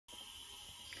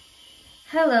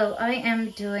Hello, I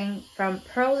am doing from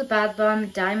Pearl's Bath Bomb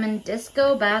Diamond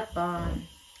Disco Bath Bomb.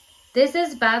 This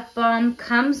is bath bomb,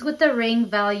 comes with the ring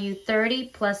value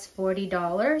 $30 plus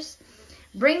 $40.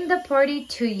 Bring the party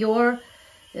to your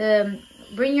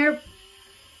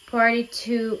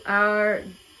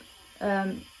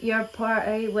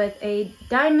party with a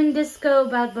diamond disco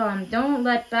bath bomb. Don't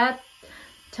let bath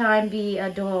time be a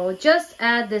dull. Just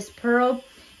add this pearl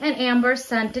and amber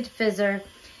scented fizzer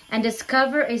and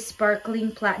discover a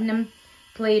sparkling platinum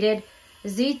plated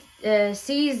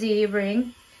CZ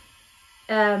ring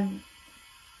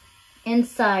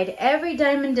inside. Every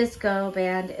diamond disco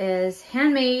band is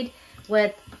handmade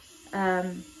with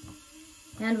hand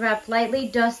wrapped, lightly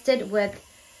dusted with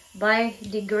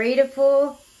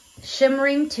biodegradable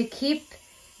shimmering to keep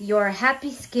your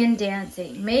happy skin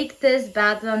dancing. Make this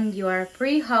bath bomb your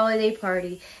pre-holiday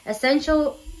party,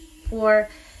 essential for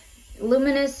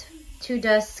luminous to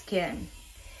dust skin.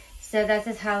 So this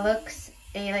is how it looks,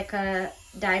 like a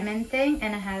diamond thing,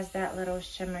 and it has that little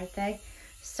shimmer thing.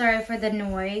 Sorry for the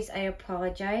noise, I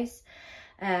apologize.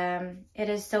 It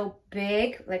is so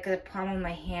big, like the palm of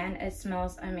my hand. It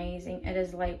smells amazing. It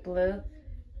is light blue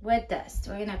with dust.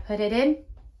 We're gonna put it in.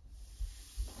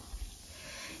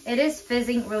 It is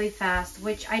fizzing really fast,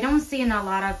 which I don't see in a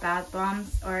lot of bath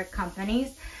bombs or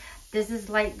companies. This is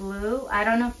light blue. I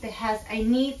don't know if it has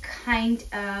any kind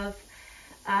of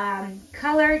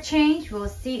color change. We'll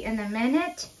see in a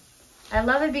minute. I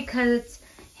love it because it's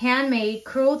handmade,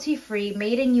 cruelty free,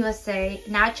 made in USA,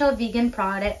 natural vegan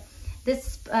product.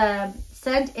 This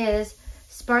scent is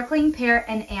sparkling pear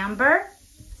and amber.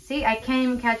 See, I can't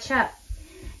even catch up.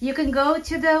 You can go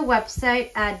to the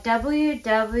website at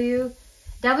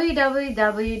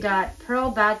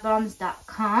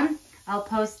www.pearlbathbombs.com. I'll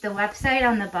post the website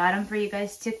on the bottom for you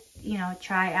guys to,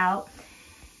 try out.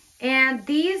 And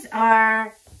these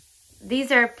are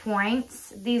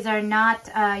points. These are not,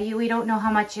 we don't know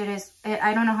how much it is.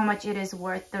 I don't know how much it is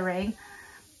worth, the ring,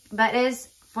 but it is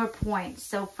for points.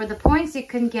 So for the points, you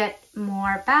can get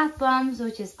more bath bombs,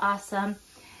 which is awesome.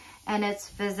 And it's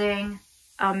fizzing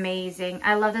amazing.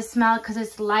 I love the smell because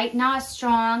it's light, not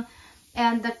strong.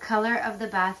 And the color of the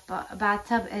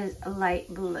bathtub is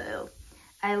light blue.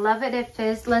 I love it. It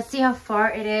fizzed. Let's see how far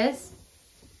it is.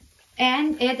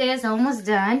 And it is almost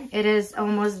done. It is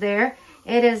almost there.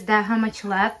 It is that how much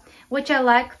left, which I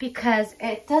like because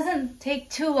it doesn't take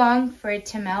too long for it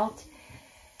to melt.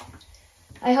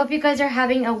 I hope you guys are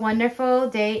having a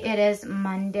wonderful day. It is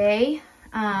Monday.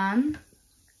 And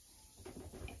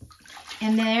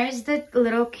there's the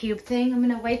little cube thing. I'm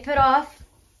going to wipe it off.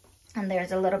 And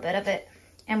there's a little bit of it.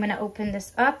 I'm going to open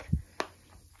this up.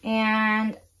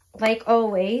 And like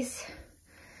always,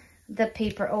 the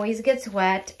paper always gets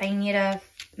wet. I need to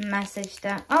message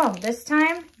them. Oh, this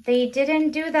time they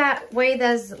didn't do that way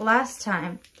as last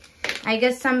time. I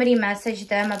guess somebody messaged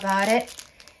them about it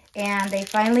and they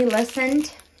finally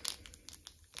listened.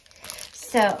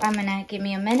 So I'm gonna, give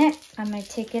me a minute. I'm gonna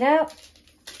take it out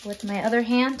with my other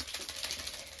hand.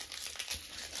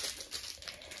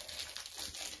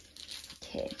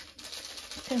 Okay.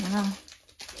 I don't know.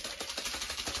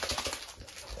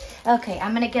 Okay,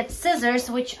 I'm gonna get scissors,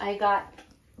 which I got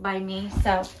by me,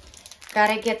 so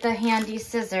gotta get the handy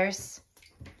scissors.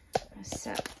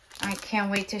 So I can't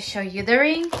wait to show you the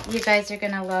ring. You guys are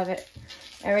gonna love it.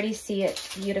 I already see it.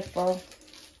 Beautiful.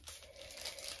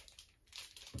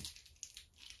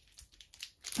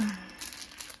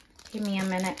 Give me a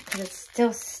minute because it's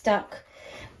still stuck.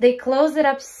 They close it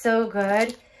up so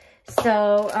good.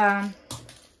 So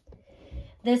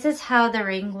this is how the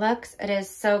ring looks. It is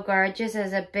so gorgeous. It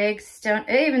has a big stone.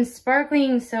 It even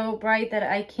sparkling so bright that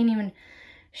I can't even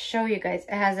show you guys.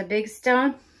 It has a big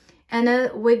stone and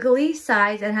a wiggly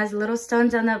sides and has little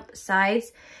stones on the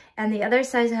sides. And the other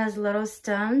side has little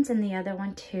stones and the other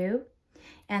one too.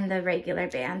 And the regular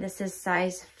band. This is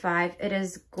size 5. It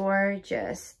is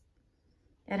gorgeous.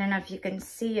 I don't know if you can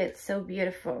see it. It's so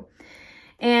beautiful.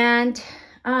 And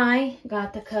I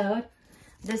got the code.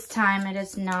 This time it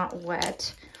is not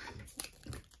wet.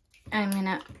 I'm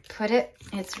gonna put it,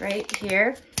 it's right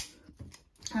here.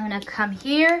 I'm gonna come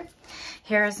here.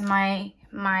 Here's my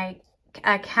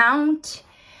account.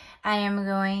 I am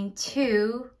going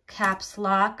to caps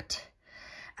locked.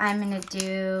 I'm gonna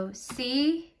do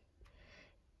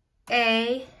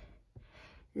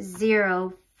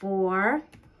CA04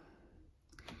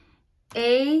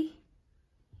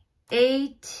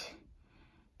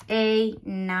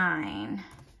 A8A9.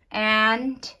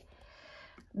 And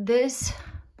this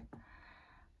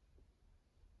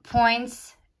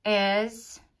points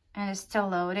is, and it's still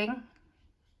loading.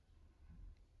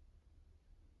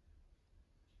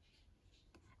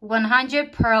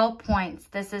 100 pearl points.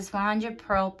 This is 100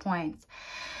 pearl points.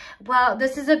 Well,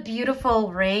 this is a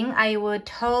beautiful ring. I would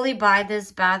totally buy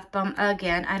this bath bomb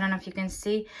again. I don't know if you can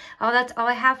see. Oh, that's all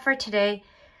I have for today.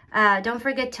 Don't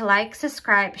forget to like,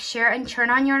 subscribe, share, and turn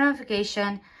on your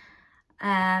notification.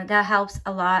 That helps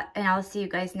a lot. And I'll see you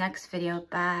guys next video.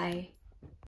 Bye.